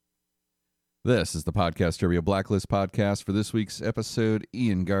This is the Podcast Trivia Blacklist podcast for this week's episode,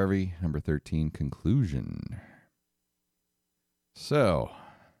 Ian Garvey, number 13, Conclusion. So,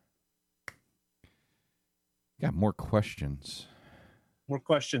 got more questions. More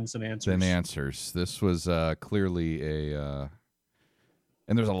questions than answers. This was clearly a...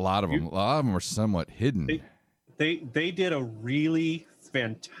 and there's a lot of them. A lot of them are somewhat hidden. They did a really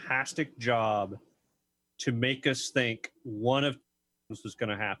fantastic job to make us think one of this was going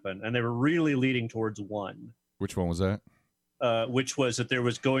to happen, and they were really leading towards one. Which one was that? Which was that there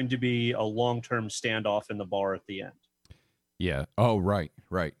was going to be a long-term standoff in the bar at the end. Yeah. Oh, right.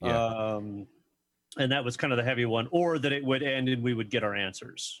 Yeah. And that was kind of the heavy one, or that it would end and we would get our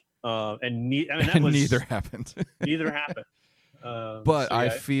answers. Neither happened. Neither happened. But I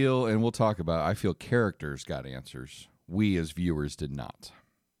feel, and we'll talk about it, I feel characters got answers. We as viewers did not.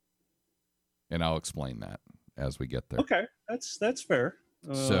 And I'll explain that as we get there. Okay, that's fair.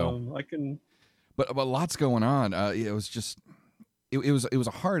 So I can, but lots going on. It was just it was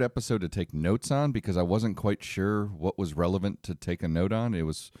a hard episode to take notes on because I wasn't quite sure what was relevant to take a note on. There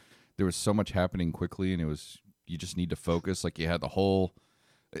was so much happening quickly, and you just need to focus. Like you had the whole.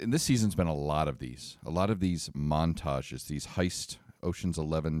 And this season's been a lot of these montages, these heist Ocean's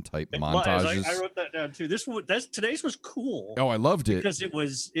 11 type montages. I wrote that down too. Today's was cool. Oh, I loved it because it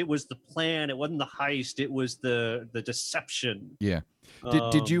was the plan. It wasn't the heist. It was the deception. Yeah.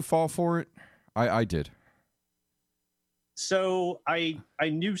 Did you fall for it? I did. So I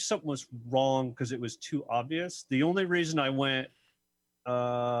knew something was wrong because it was too obvious. The only reason I went,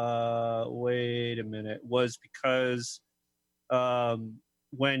 wait a minute, was because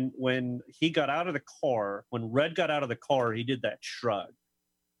when he got out of the car, when Red got out of the car, he did that shrug.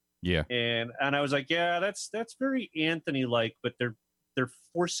 Yeah. And I was like, yeah, that's very Anthony-like, but they're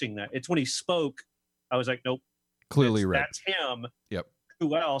forcing that. It's when he spoke, I was like, nope. Clearly Red. That's him. Yep.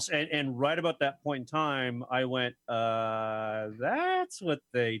 Who else? And right about that point in time, I went, that's what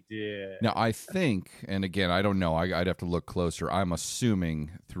they did. Now, I think, and again, I don't know, I'd have to look closer. I'm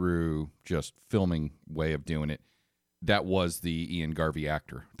assuming through just filming way of doing it, that was the Ian Garvey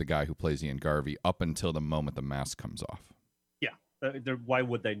actor, the guy who plays Ian Garvey, up until the moment the mask comes off. Yeah. Why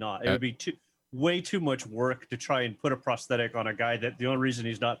would they not? It would be way too much work to try and put a prosthetic on a guy that the only reason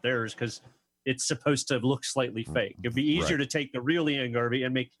he's not there is because it's supposed to look slightly fake. It'd be easier to take the real Ian Garvey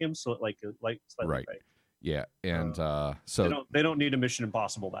and make him slightly fake. Yeah, and so they don't need a Mission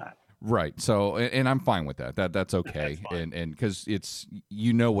Impossible that. Right. So, and I'm fine with that. That's okay. That's and because it's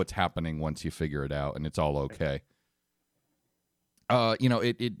what's happening once you figure it out, and it's all okay.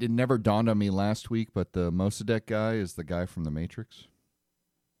 It never dawned on me last week, but the Mossadegh guy is the guy from The Matrix,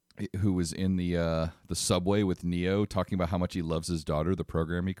 who was in the subway with Neo talking about how much he loves his daughter, the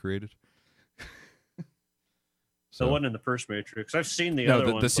program he created. So it wasn't in the first Matrix. I've seen the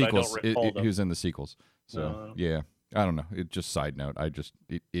other ones, the sequels. But I don't recall them. He was in the sequels. So yeah, I don't know. It just side note.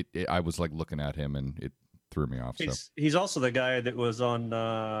 I was like looking at him and it threw me off. He's also the guy that was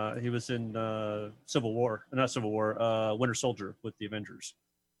on. He was in Winter Soldier with the Avengers.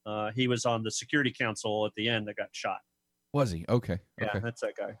 He was on the Security Council at the end that got shot. Was he? Okay. Yeah, that's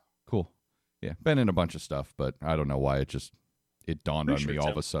that guy. Cool. Yeah, been in a bunch of stuff, but I don't know why it dawned on me all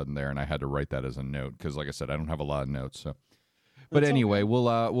of a sudden there, and I had to write that as a note because, like I said, I don't have a lot of notes. So, but anyway,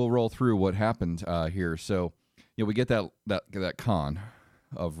 we'll roll through what happened here. So, we get that con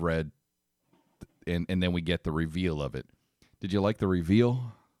of Red, and then we get the reveal of it. Did you like the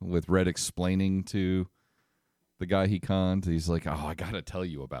reveal with Red explaining to the guy he conned? He's like, "Oh, I got to tell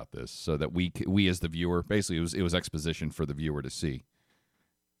you about this," so that we as the viewer, basically, it was exposition for the viewer to see.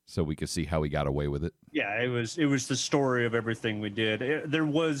 So we could see how he got away with it. Yeah, it was the story of everything we did. There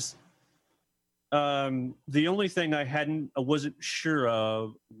was the only thing I wasn't sure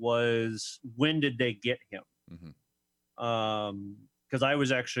of was when did they get him? Because I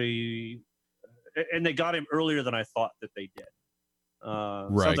was actually, and they got him earlier than I thought that they did.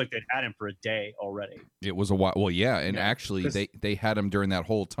 Sounds like they'd had him for a day already. It was a while. Well, yeah, and actually they had him during that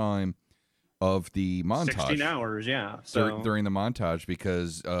whole time of the montage. 16 hours, yeah. So during the montage,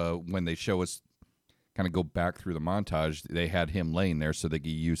 because when they show us kind of go back through the montage, they had him laying there so they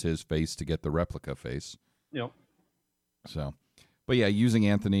could use his face to get the replica face. Yep. So, but yeah, using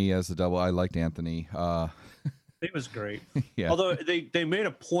Anthony as the double, I liked Anthony. It was great. Yeah. Although they made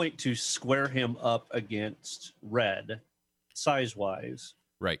a point to square him up against Red, size-wise.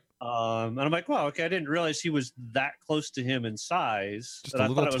 Right. And I'm like, wow, okay, I didn't realize he was that close to him in size. Just and a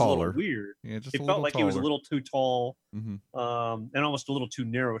little I thought it was taller. a little weird. Yeah, just it a felt little like taller. He was a little too tall, and almost a little too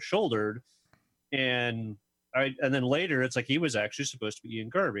narrow-shouldered. And then later, it's like he was actually supposed to be Ian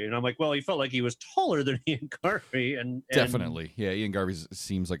Garvey, and I'm like, well, he felt like he was taller than Ian Garvey, and definitely, yeah. Ian Garvey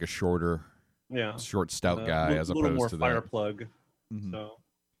seems like a shorter Yeah. short, stout guy as little opposed more to fire that. plug. Mhm. So.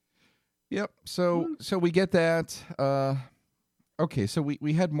 Yep. So we get that. Okay. So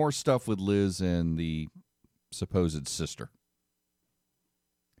we had more stuff with Liz and the supposed sister.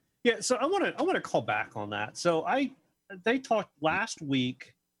 Yeah. So I want to call back on that. So they talked last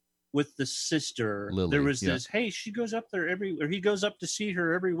week with the sister. Lily, there was yeah. this, hey, she goes up there he goes up to see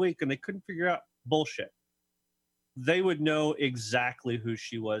her every week, and they couldn't figure out bullshit. They would know exactly who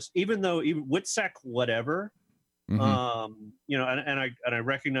she was, even though even Witsec, whatever. Mm-hmm. And I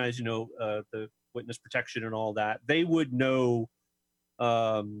recognize, the witness protection and all that. They would know,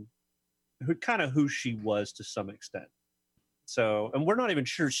 who she was to some extent. So, and we're not even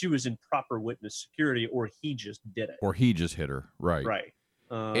sure she was in proper witness security, or he just did it, Or he just hit her, right? right.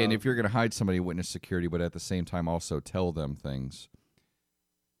 And if you're going to hide somebody in witness security, but at the same time also tell them things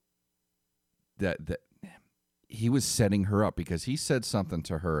that he was setting her up, because he said something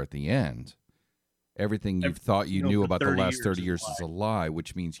to her at the end. Everything you thought you knew about the last 30 years is a lie,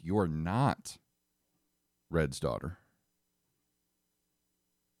 which means you're not Red's daughter.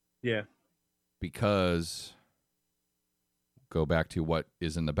 Yeah. Because, go back to what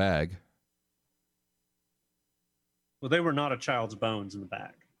is in the bag. Well, they were not a child's bones in the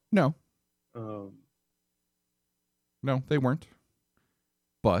bag. No. No, they weren't.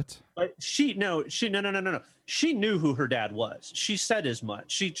 But no. She knew who her dad was. She said as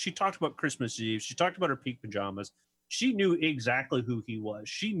much. She talked about Christmas Eve. She talked about her pink pajamas. She knew exactly who he was.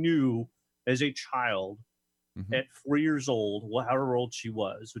 She knew as a child, at 4 years old, however old she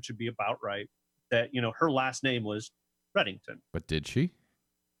was, which would be about right, that her last name was Reddington. But did she?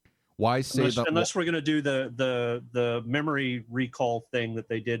 Why say unless we're going to do the memory recall thing that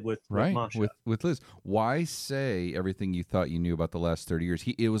they did with Masha. with Liz? Why say everything you thought you knew about the last 30 years?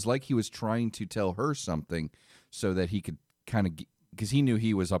 It was like he was trying to tell her something so that he could kind of, because he knew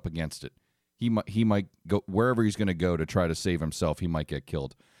he was up against it. He might go wherever he's going to go to try to save himself. He might get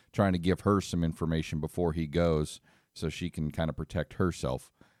killed. Trying to give her some information before he goes so she can kind of protect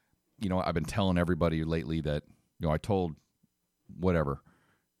herself. I've been telling everybody lately that I told whatever.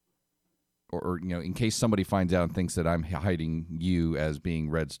 Or in case somebody finds out and thinks that I'm hiding you as being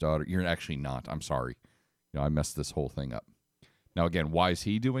Red's daughter, you're actually not. I'm sorry. I messed this whole thing up. Now, again, why is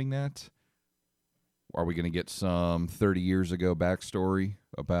he doing that? Are we going to get some 30 years ago backstory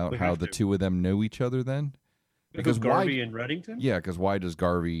about how the two of them know each other then? Because Garvey and Reddington? Yeah, because why does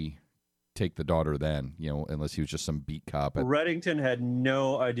Garvey take the daughter then? Unless he was just some beat cop. Reddington had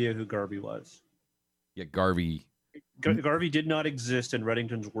no idea who Garvey was. Yeah, Garvey did not exist in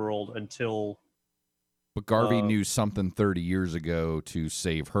Reddington's world until... But Garvey knew something 30 years ago to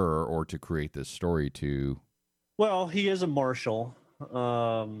save her or to create this story to... Well, he is a marshal.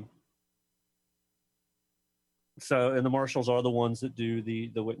 And the marshals are the ones that do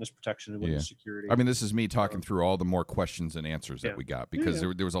the witness protection and witness security. I mean, this is me talking through all the more questions and answers that we got, because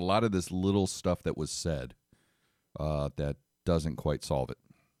there was a lot of this little stuff that was said that doesn't quite solve it.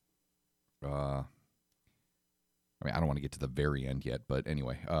 I mean, I don't want to get to the very end yet, but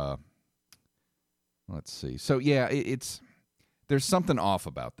anyway, let's see. So, yeah, there's something off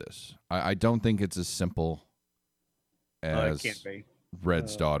about this. I don't think it's as simple as it can't be.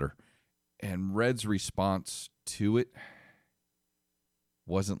 Red's daughter. And Red's response to it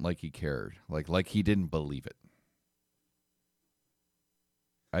wasn't like he cared, like he didn't believe it.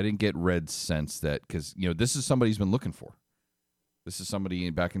 I didn't get Red's sense that, because, this is somebody he's been looking for. This is somebody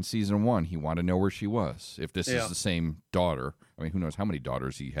back in season 1. He wanted to know where she was. If this is the same daughter, I mean, who knows how many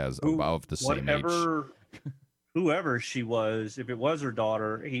daughters he has above the same age. Whoever she was, if it was her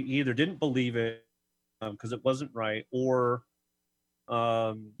daughter, he either didn't believe it because it wasn't right, or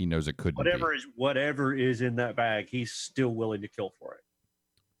he knows it couldn't be. Whatever is in that bag, he's still willing to kill for it.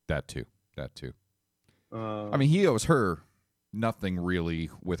 That too. I mean, he owes her nothing really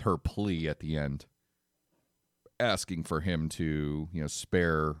with her plea at the end, asking for him to,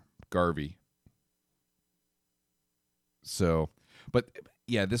 spare Garvey. So, but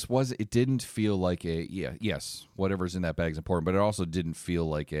yeah, it didn't feel like yes, whatever's in that bag is important, but it also didn't feel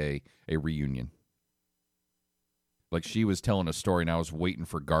like a reunion. Like, she was telling a story, and I was waiting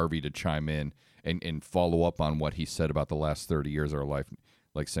for Garvey to chime in and follow up on what he said about the last 30 years of our life,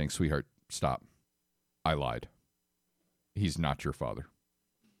 like saying, sweetheart, stop. I lied. He's not your father.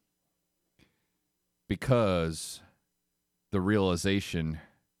 Because the realization,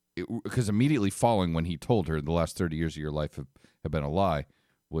 because immediately following when he told her the last 30 years of your life have been a lie,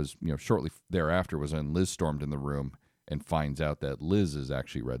 was, shortly thereafter was when Liz stormed in the room and finds out that Liz is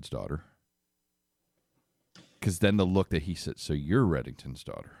actually Red's daughter. Because then the look that he said, so you're Reddington's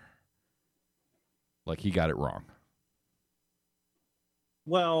daughter. Like, he got it wrong.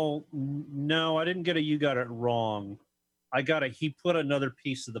 Well, no, I didn't get a you got it wrong. I got a he put another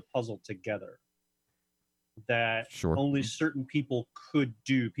piece of the puzzle together that Sure. only certain people could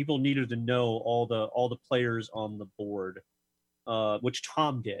do. People needed to know all the players on the board, which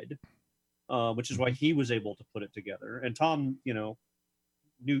Tom did, which is why he was able to put it together. And Tom,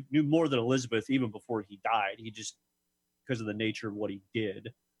 knew more than Elizabeth even before he died. He just, because of the nature of what he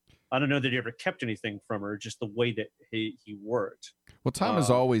did. I don't know that he ever kept anything from her, just the way that he worked. Well, Tom has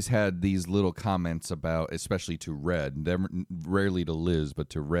always had these little comments about, especially to Red, rarely to Liz, but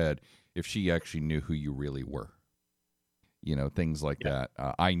to Red, if she actually knew who you really were. Things like that.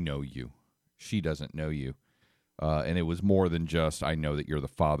 I know you. She doesn't know you. And it was more than just, I know that you're the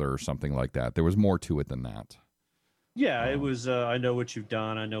father or something like that. There was more to it than that. Yeah, it was, I know what you've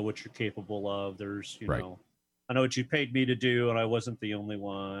done. I know what you're capable of. There's, right. I know what you paid me to do, and I wasn't the only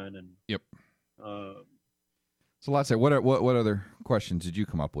one. And yep. So let's say, what other questions did you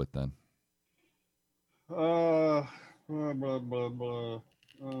come up with then? Blah, blah, blah, blah.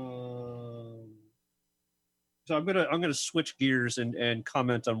 So I'm gonna switch gears and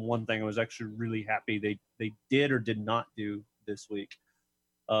comment on one thing. I was actually really happy they did or did not do this week,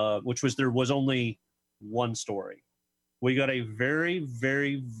 which was there was only one story. We got a very,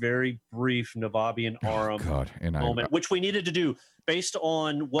 very, very brief Navabi and Aram moment, which we needed to do based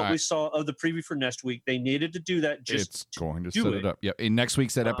on what we saw of the preview for next week. They needed to do that. It's going to set it up. Yeah. In next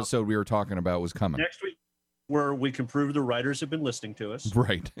week's episode we were talking about was coming. Next week, where we can prove the writers have been listening to us.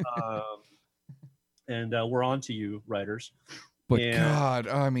 Right. And we're on to you, writers. But God,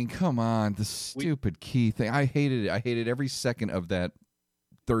 I mean, come on. The stupid key thing. I hated it. I hated every second of that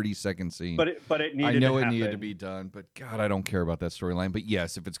 30-second scene. But it needed I know to it needed to be done, but God, I don't care about that storyline. But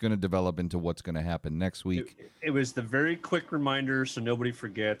yes, if it's going to develop into what's going to happen next week. It was the very quick reminder so nobody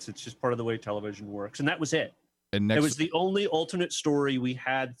forgets. It's just part of the way television works. And that was it. And it was the only alternate story we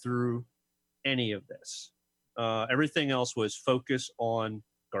had through any of this. Everything else was focus on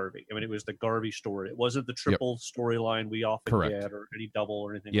Garvey. I mean, it was the Garvey story. It wasn't the triple storyline we often get or any double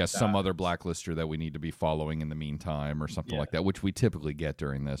or anything like that. Some other blacklister that we need to be following in the meantime or something like that, which we typically get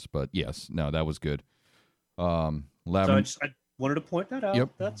during this. But yes, no, that was good. So I wanted to point that out. Yep.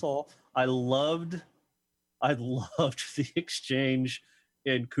 That's all. I loved the exchange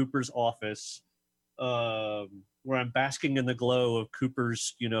in Cooper's office where I'm basking in the glow of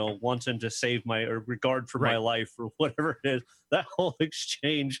Cooper's, wanting to save my or regard for my life or whatever it is. That whole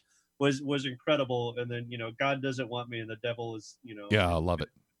exchange was incredible. And then, God doesn't want me and the devil is, Yeah, I love it.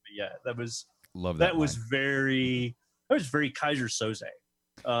 Yeah, that was that was very Kaiser Soze.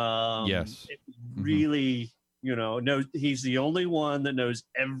 Yes. It really, knows he's the only one that knows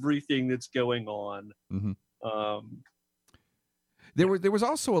everything that's going on. Mm-hmm. There was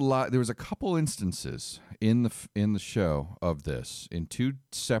also there was a couple instances in the show of this in two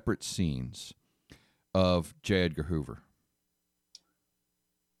separate scenes of J. Edgar Hoover.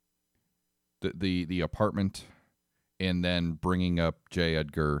 The apartment, and then bringing up J.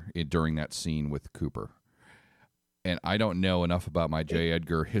 Edgar during that scene with Cooper. And I don't know enough about my J.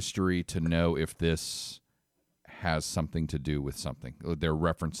 Edgar history to know if this has something to do with something. They're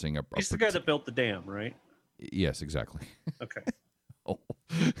referencing He's the guy that built the dam, right? Yes, exactly. Okay. Oh.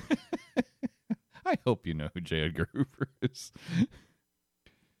 I hope you know who J. Edgar Hoover is.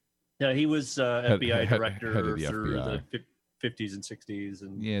 Yeah, he was FBI director head of the through FBI. the 50s and 60s.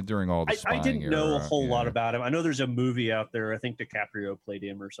 And yeah, during all the I didn't know a whole lot yeah. about him. I know there's a movie out there. I think DiCaprio played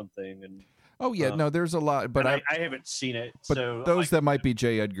him or something. And no, there's a lot, but I haven't seen it. But so those that might be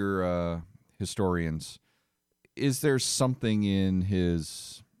J. Edgar historians, is there something in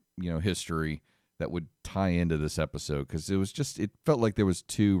his history that would tie into this episode? Because it felt like there was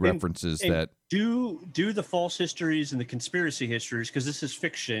two references that do the false histories and the conspiracy histories, because this is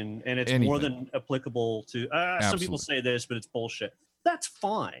fiction and it's more than applicable to some people say this, but it's bullshit. That's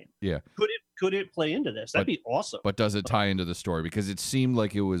fine. Yeah. Could it play into this? That'd be awesome. But does it tie into the story? Because it seemed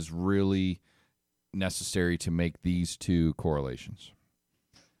like it was really necessary to make these two correlations.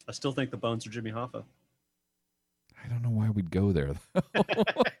 I still think the bones are Jimmy Hoffa. I don't know why we'd go there, though.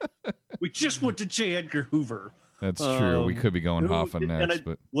 We just went to J. Edgar Hoover. That's true. We could be going Hoffa next,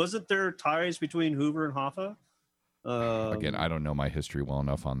 but wasn't there ties between Hoover and Hoffa? Again, I don't know my history well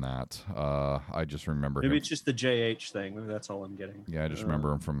enough on that. I just remember maybe it's just the JH thing. Maybe that's all I'm getting. Yeah, I just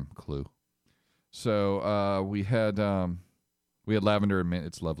remember him from Clue. So we had Lavender and Mint.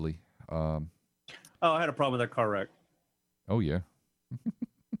 It's lovely. I had a problem with that car wreck. Oh yeah.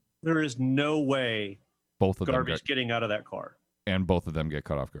 There is no way both of Garvey's getting out of that car. And both of them get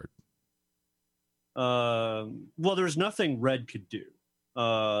caught off guard. Well, there's nothing Red could do.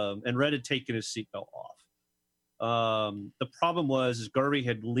 And Red had taken his seatbelt The problem was Garvey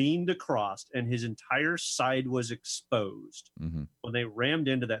had leaned across and his entire side was exposed when they rammed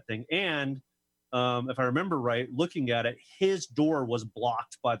into that thing. And if I remember right, looking at it, his door was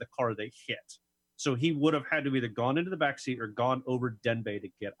blocked by the car they hit. So he would have had to either gone into the backseat or gone over Denbei to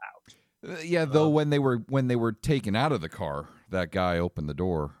get out. Though when they were taken out of the car, that guy opened the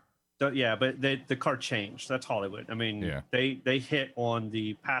door. But the car changed. That's Hollywood. I mean, they hit on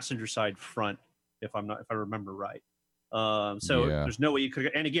the passenger side front, if I remember right. There's no way you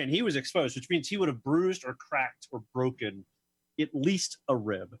could. And again, he was exposed, which means he would have bruised or cracked or broken at least a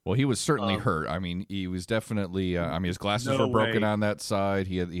rib. Well, he was certainly hurt. I mean, he was definitely. His glasses were broken on that side.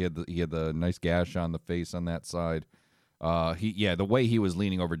 He had the nice gash on the face on that side. The way he was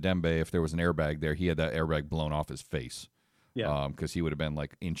leaning over Denbei, if there was an airbag there, he had that airbag blown off his face. Yeah. Because he would have been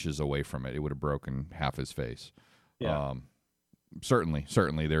like inches away from it. It would have broken half his face. Yeah.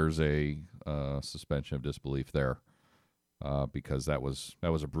 Certainly, there's a suspension of disbelief there, because that was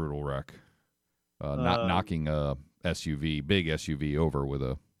a brutal wreck. Not knocking a big SUV over with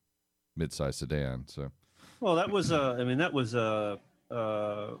a mid-sized sedan. So. Well, that was looked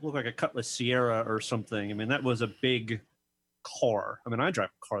like a Cutlass Sierra or something. I mean, that was a big car. I mean, I drive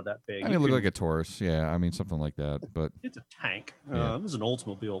a car that big. It looked like a Taurus. Yeah, I mean, something like that. But it's a tank. It was an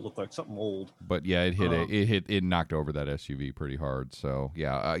Oldsmobile. It looked like something old. But yeah, it knocked over that SUV pretty hard. So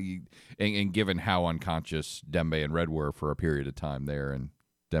yeah, and given how unconscious Denbei and Red were for a period of time there, and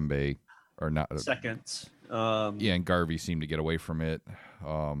Denbei or not seconds. And Garvey seemed to get away from it.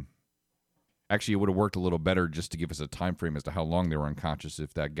 Actually, it would have worked a little better just to give us a time frame as to how long they were unconscious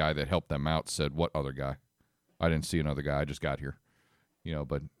if that guy that helped them out said, "What other guy? I didn't see another guy. I just got here."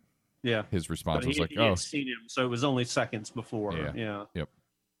 But yeah, his response was like, he had seen him, so it was only seconds before. Yeah. Yep.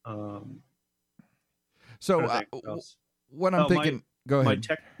 What I'm thinking, go ahead.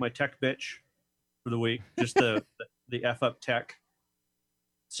 My tech bitch for the week, just the F up tech.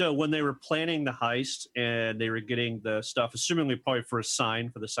 So when they were planning the heist and they were getting the stuff, assumingly probably for a sign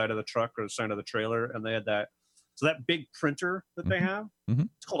for the side of the truck or the side of the trailer, and they had that big printer that they have,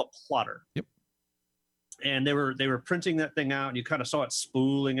 it's called a plotter. Yep. And they were printing that thing out, and you kind of saw it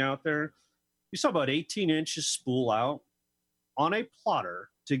spooling out there. You saw about 18 inches spool out on a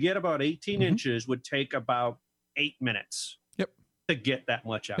plotter. To get about 18 inches would take about 8 minutes. To get that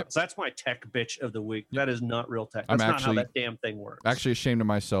much out. So that's my tech bitch of the week. That is not real tech. That's not how that damn thing works. Actually ashamed of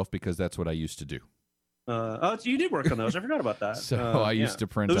myself because that's what I used to do. You did work on those. I forgot about that. So I used to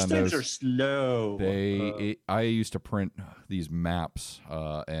print on those. Those things are slow. I used to print these maps,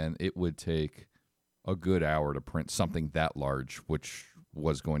 and it would take a good hour to print something that large, which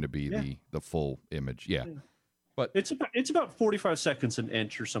was going to be the full image. Yeah. But it's about 45 seconds an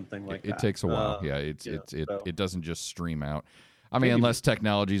inch or something like that. It takes a while. It doesn't just stream out. I mean, unless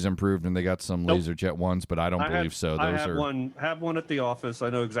technology's improved and they got some LaserJet ones, but I don't believe so. I have one at the office. I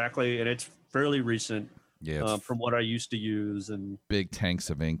know exactly, and it's fairly recent. Yeah, from what I used to use, and big tanks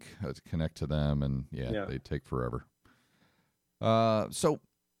of ink to connect to them, and they take forever. So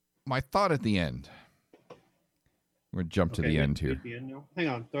my thought at the end. We're going to jump to the end here. The end now? Hang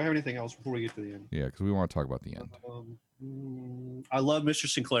on. Do I have anything else before we get to the end? Yeah, because we want to talk about the end. I love Mr.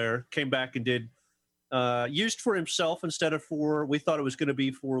 Sinclair. Came back and did used for himself instead of for, we thought it was going to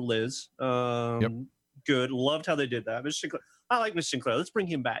be for Liz. Good. Loved how they did that. Mr. Sinclair. I like Mr. Sinclair. Let's bring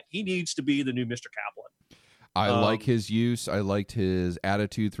him back. He needs to be the new Mr. Kaplan. I like his use. I liked his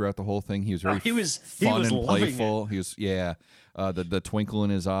attitude throughout the whole thing. He was very fun and playful. He was, the twinkle in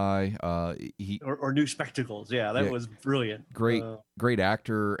his eye. Or new spectacles. Yeah, that was brilliant. Great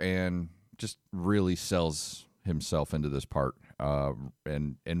actor, and just really sells himself into this part,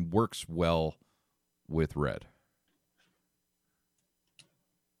 and works well with Red.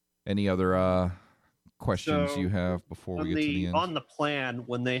 Any other questions you have before we get to the end? On the plan,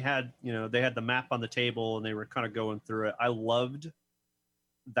 when they had the map on the table and they were kind of going through it, I loved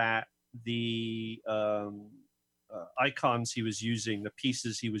that the icons he was using, the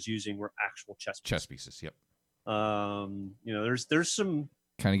pieces he was using, were actual chess pieces. Yep. There's some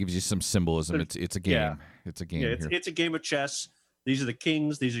kind of gives you some symbolism. It's a game. Yeah. It's a game. Yeah, it's a game of chess. These are the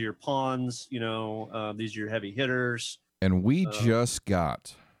kings. These are your pawns. These are your heavy hitters. And we just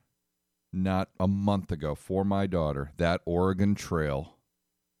got, not a month ago, for my daughter, that Oregon Trail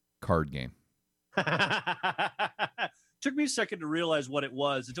card game. Took me a second to realize what it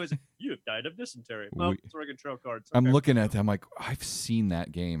was. It's always like, you have died of dysentery. It's Oregon Trail cards. Okay. I'm looking at them, I'm like, I've seen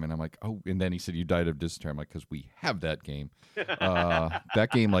that game. And I'm like, oh, and then he said, you died of dysentery. I'm like, because we have that game. That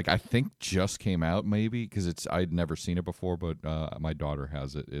game, I think just came out maybe, because I'd never seen it before, but my daughter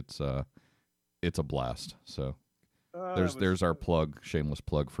has it. It's a blast. So There's our plug, shameless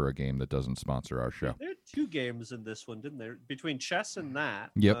plug for a game that doesn't sponsor our show. There had 2 games in this one, didn't there? Between chess and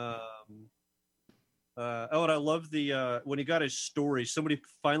that. Yep. And I love the when he got his story. Somebody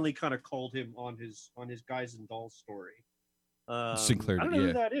finally kind of called him on his Guys and Dolls story. Sinclair, I don't know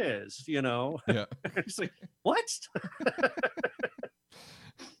who that is. Yeah. It's like, what?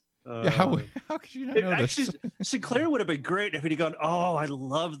 How could you not know actually, this? Sinclair would have been great if he'd gone, oh, I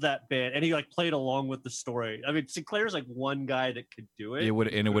love that band, and he like played along with the story. I mean, Sinclair's like one guy that could do it. It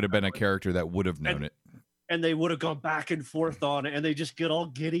would have been a character that would have known it. And they would have gone back and forth on it, and they just get all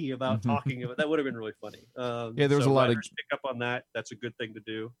giddy about talking about it. That would have been really funny. There was a lot of pick up on that. That's a good thing to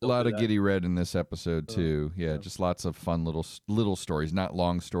do. A lot of giddy red in this episode too. Just lots of fun little stories, not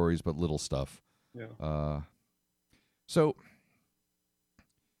long stories, but little stuff. Yeah. So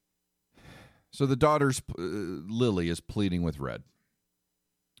the daughter's Lily is pleading with Red.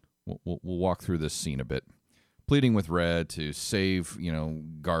 We'll walk through this scene a bit, pleading with Red to save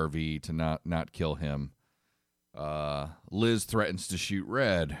Garvey, to not kill him. Liz threatens to shoot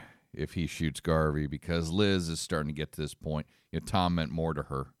Red if he shoots Garvey because Liz is starting to get to this point. Tom meant more to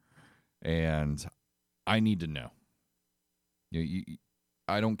her, and I need to know.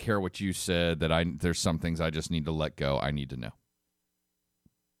 I don't care what you said. There's some things I just need to let go. I need to know.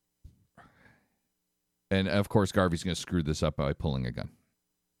 And, of course, Garvey's going to screw this up by pulling a gun.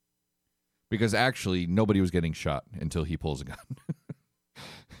 Because, actually, nobody was getting shot until he pulls a gun.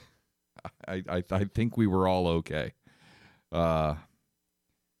 I think we were all okay. I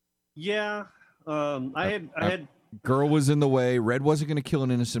had... Girl was in the way. Red wasn't going to kill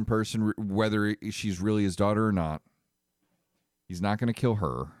an innocent person, whether she's really his daughter or not. He's not going to kill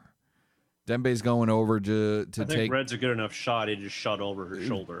her. Dembe's going over to I think take... Red's a good enough shot. He just shot over her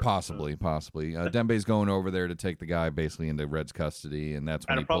shoulder. Possibly. Dembe's going over there to take the guy basically into Red's custody, and that's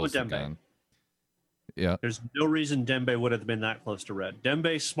when he pulls the gun. Yeah. There's no reason Dembe would have been that close to Red.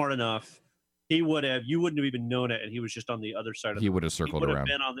 Dembe's smart enough. You wouldn't have even known it, and he was just on the other side of the... He would have circled around.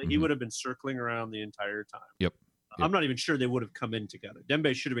 He would have been circling around the entire time. Yep. I'm not even sure they would have come in together.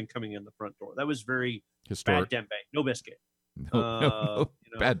 Dembe should have been coming in the front door. That was very historic. Bad Dembe. No biscuit. No,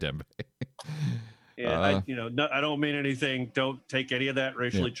 bad Dembe. I don't mean anything. Don't take any of that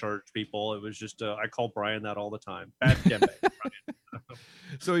racially charged, people. It was just I call Brian that all the time. Bad Dembe.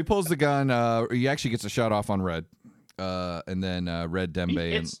 So he pulls the gun. He actually gets a shot off on Red, and then Red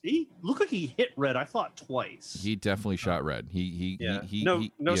Dembe. He looked like he hit Red. I thought twice. He definitely shot Red.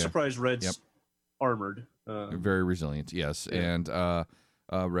 No surprise. Red's armored. Very resilient. Yes, and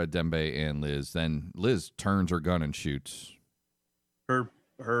Red Dembe and Liz. Then Liz turns her gun and shoots.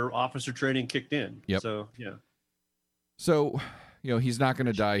 Her officer training kicked in. Yep. So yeah. So, he's not going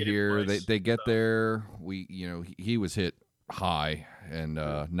to die here. They get there. He was hit high and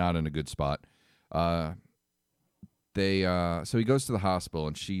not in a good spot. So he goes to the hospital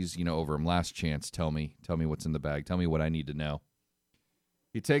and she's over him. Last chance. Tell me what's in the bag. Tell me what I need to know.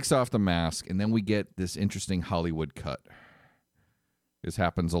 He takes off the mask and then we get this interesting Hollywood cut. This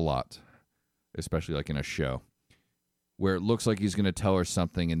happens a lot, especially like in a show, where it looks like he's going to tell her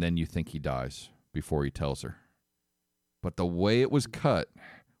something and then you think he dies before he tells her. But the way it was cut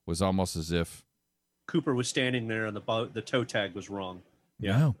was almost as if Cooper was standing there and the toe tag was wrong.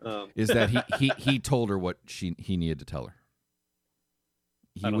 Yeah. No. Is that he told her what he needed to tell her.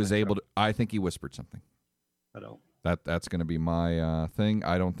 He was able to. I think he whispered something. I don't. That's going to be my thing.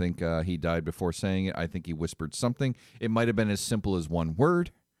 I don't think he died before saying it. I think he whispered something. It might have been as simple as one word.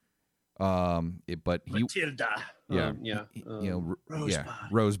 But he, Matilda. Rosebud.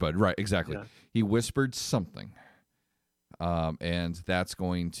 Rosebud. Right, exactly. Yeah. He whispered something, and that's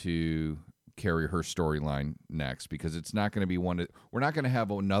going to carry her storyline next because it's not going to be we're not going to have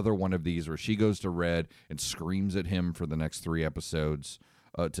another one of these where she goes to Red and screams at him for the next 3 episodes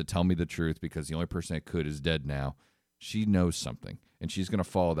to tell me the truth because the only person that could is dead now. She knows something, and she's going to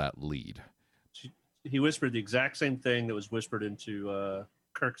follow that lead. He whispered the exact same thing that was whispered into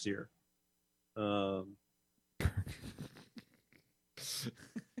Kirk's ear.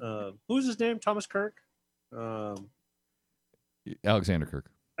 Who's his name? Thomas Kirk? Alexander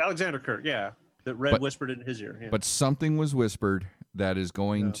Kirk. Alexander Kirk, yeah. That Red whispered in his ear. Yeah. But something was whispered that is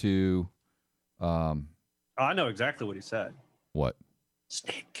going to... I know exactly what he said. What?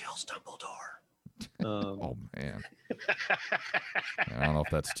 Snape kills Dumbledore. Oh, man. I don't know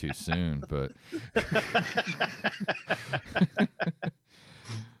if that's too soon, but...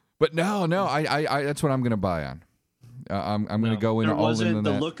 But no, I that's what I'm going to buy on. I'm going to go in all in on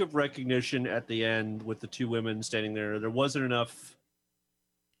the that. Look of recognition at the end with the 2 women standing there. There wasn't enough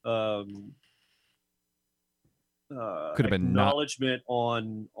could have been acknowledgement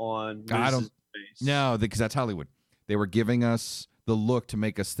on I don't face. No, because that's Hollywood. They were giving us the look to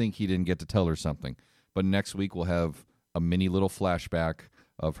make us think he didn't get to tell her something. But next week we'll have a mini little flashback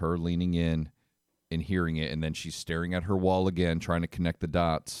of her leaning in and hearing it, and then she's staring at her wall again, trying to connect the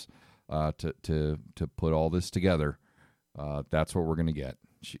dots to put all this together. That's what we're gonna get.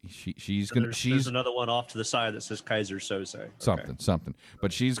 She's another one off to the side that says Kaiser Sose. Something.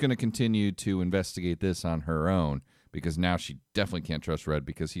 But she's gonna continue to investigate this on her own, because now she definitely can't trust Red,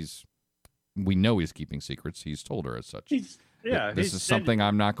 because we know he's keeping secrets. He's told her as such. This is something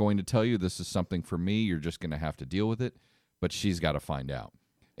I'm not going to tell you. This is something for me. You're just gonna have to deal with it. But she's got to find out.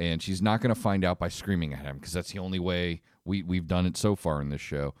 And she's not going to find out by screaming at him, because that's the only way we've done it so far in this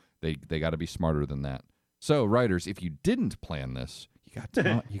show. They got to be smarter than that. So, writers, if you didn't plan this, you got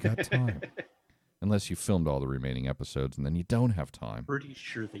time. Unless you filmed all the remaining episodes, and then you don't have time. Pretty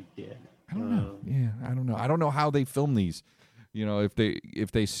sure they did. I don't know. I don't know. I don't know how they film these. If they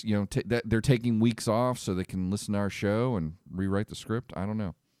they're taking weeks off so they can listen to our show and rewrite the script. I don't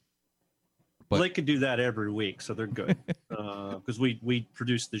know. But they could do that every week, so they're good. Because we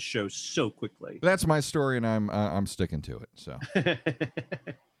produce this show so quickly. That's my story, and I'm sticking to it. So,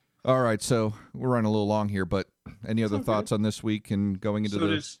 all right. So we're running a little long here, but any other thoughts on this week and going into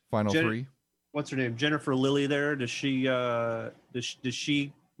the final three? What's her name? Jennifer Lilly. There. Does she turn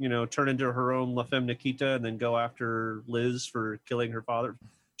into her own La Femme Nikita and then go after Liz for killing her father?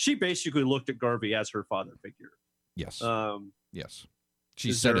 She basically looked at Garvey as her father figure. Yes. Yes.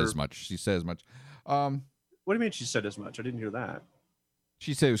 She said as much. What do you mean she said as much? I didn't hear that.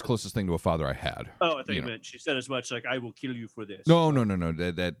 She said it was the closest thing to a father I had. Oh, I thought you meant she said as much, like, I will kill you for this. No.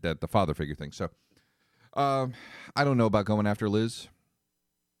 That the father figure thing. So, I don't know about going after Liz.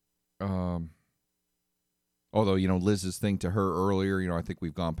 Although, Liz's thing to her earlier, I think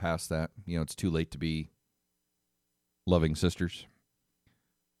we've gone past that. It's too late to be loving sisters.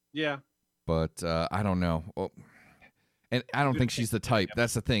 Yeah. But I don't know. Well, and I don't think she's the type.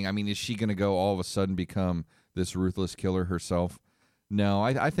 That's the thing. I mean, is she going to go all of a sudden become this ruthless killer herself? No,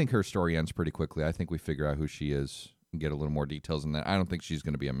 I think her story ends pretty quickly. I think we figure out who she is and get a little more details in that. I don't think she's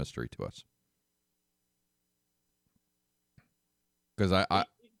going to be a mystery to us. Because it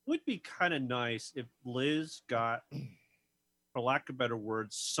would be kind of nice if Liz got, for lack of better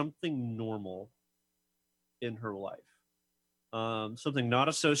words, something normal in her life. Something not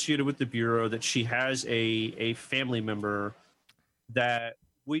associated with the Bureau, that she has a family member that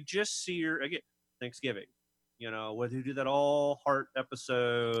we just see her again. Thanksgiving, whether you do that all heart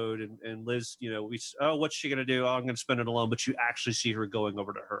episode and Liz, what's she gonna do? Oh, I'm gonna spend it alone. But you actually see her going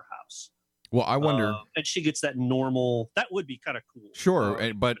over to her house. Well, I wonder, and she gets that normal. That would be kind of cool.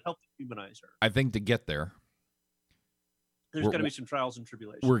 Sure, but help humanize her. I think to get there, there's got to be some trials and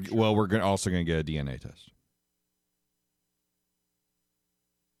tribulations. We're also going to get a DNA test.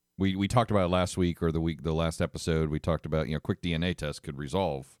 We talked about it last week or the last episode. We talked about, quick DNA test could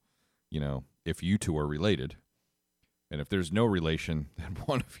resolve, if you two are related. And if there's no relation, then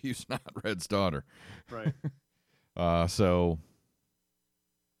one of you's not Red's daughter. Right. So,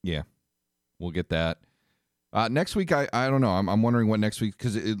 yeah, we'll get that. Next week, I don't know. I'm wondering what next week,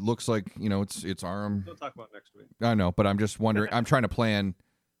 because it looks like, it's Aram. We'll talk about next week. I know, but I'm just wondering. I'm trying to plan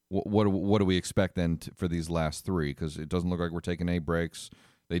what do we expect then for these last three, because it doesn't look like we're taking any breaks.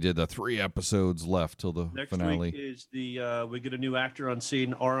 They did the 3 episodes left till the finale. Next week is we get a new actor on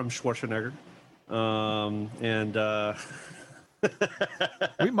scene, Aram Schwarzenegger, and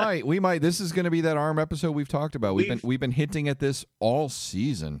we might. This is going to be that Aram episode we've talked about. We've been hinting at this all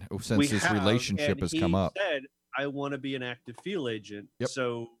season since this relationship has come up. Said, I want to be an active field agent. Yep.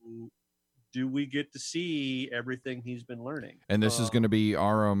 So do we get to see everything he's been learning? And this is going to be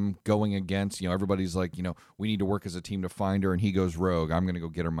Aram going against, everybody's like, we need to work as a team to find her, and he goes rogue. I'm going to go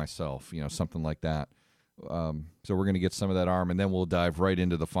get her myself, something like that. So we're going to get some of that Aram, and then we'll dive right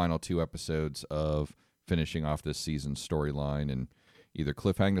into the final 2 episodes of finishing off this season's storyline and either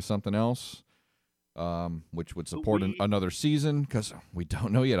cliffhang to something else, which would support another season, because we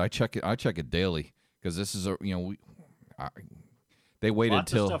don't know yet. I check it daily, because this is they waited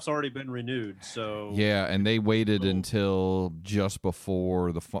until stuff's already been renewed. So yeah, and they waited until just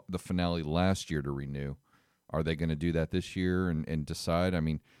before the finale last year to renew. Are they going to do that this year and decide? I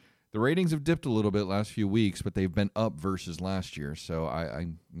mean, the ratings have dipped a little bit last few weeks, but they've been up versus last year. So I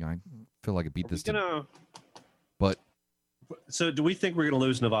feel like I beat this. But so do we think we're going to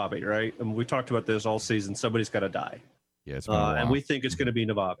lose Navabi? Right? I mean, we talked about this all season. Somebody's got to die. Yeah, it's been a while. And we think it's going to be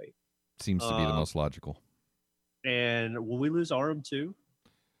Navabi. Seems to be the most logical. And will we lose Aram too?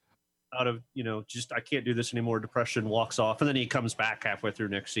 Out of, just I can't do this anymore. Depression, walks off, and then he comes back halfway through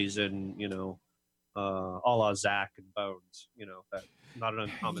next season. a la Zach and Bones. That not an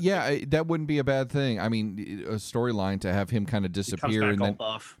uncommon. Yeah, that wouldn't be a bad thing. I mean, a storyline to have him kind of disappear and then,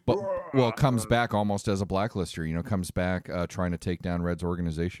 comes back almost as a blacklister. Comes back trying to take down Red's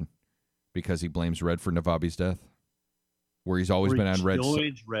organization because he blames Red for Navabi's death, where he's always been on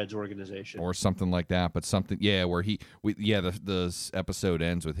Red's organization or something like that. But something, where the episode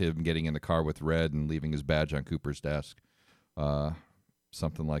ends with him getting in the car with Red and leaving his badge on Cooper's desk.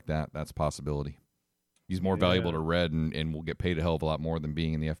 Something like that. That's a possibility. He's more valuable to Red and will get paid a hell of a lot more than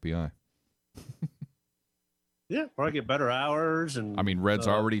being in the FBI. Yeah, probably get better hours. And I mean, Red's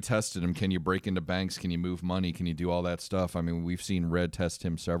already tested him. Can you break into banks? Can you move money? Can you do all that stuff? I mean, we've seen Red test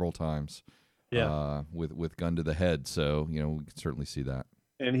him several times. Yeah, with gun to the head. So we can certainly see that.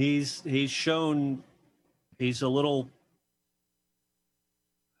 And he's shown he's a little.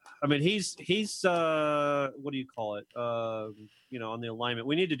 I mean, he's what do you call it? On the alignment.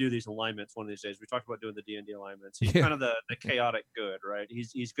 We need to do these alignments one of these days. We talked about doing the D&D alignments. He's kind of the chaotic good, right?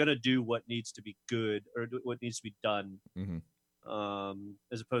 He's going to do what needs to be good or what needs to be done,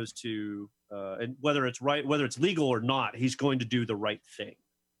 as opposed to and whether it's right, whether it's legal or not, he's going to do the right thing.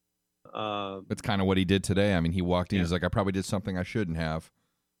 That's kind of what he did today. I mean, he walked in. He's like, I probably did something I shouldn't have,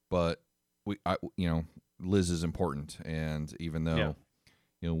 but Liz is important, and even though.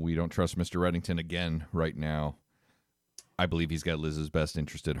 We don't trust Mr. Reddington again right now. I believe he's got Liz's best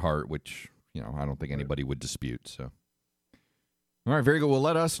interest at heart, which, I don't think anybody would dispute. So, all right, very good. Well,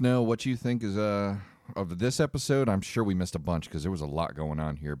 let us know what you think is of this episode. I'm sure we missed a bunch because there was a lot going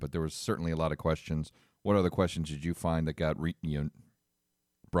on here, but there was certainly a lot of questions. What other questions did you find that got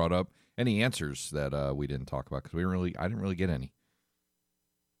brought up? Any answers that we didn't talk about? Because I didn't really get any.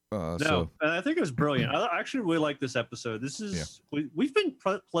 No, and I think it was brilliant. I actually really like this episode. This is we've been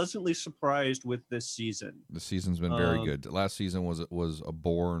pleasantly surprised with this season. The season's been very good. Last season was a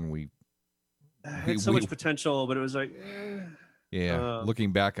bore, and we had so much potential, but it was like,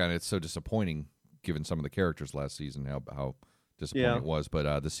 looking back on it, it's so disappointing given some of the characters last season, how disappointing it was.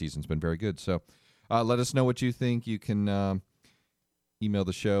 But this season's been very good. So let us know what you think. You can email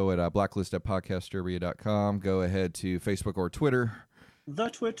the show at blacklist@podcastderby.com. Go ahead to Facebook or Twitter. The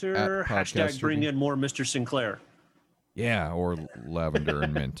Twitter hashtag bring in more Mr. Sinclair. Yeah, or lavender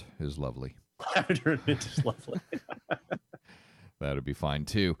and mint is lovely. Lavender and mint is lovely. That'd be fine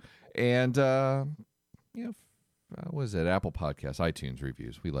too. And what was it? Apple Podcasts, iTunes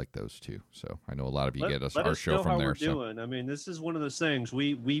reviews. We like those too. So I know a lot of you get our show from there. We're doing. I mean, this is one of those things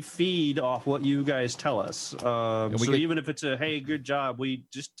we feed off what you guys tell us. Even if it's hey, good job, we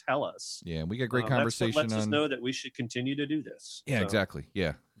just tell us. Yeah, we get great conversation. That's what lets us know that we should continue to do this. Yeah, exactly.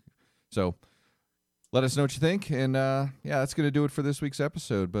 Yeah. So let us know what you think. And that's going to do it for this week's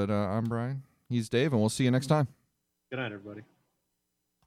episode. But I'm Brian. He's Dave, and we'll see you next time. Good night, everybody.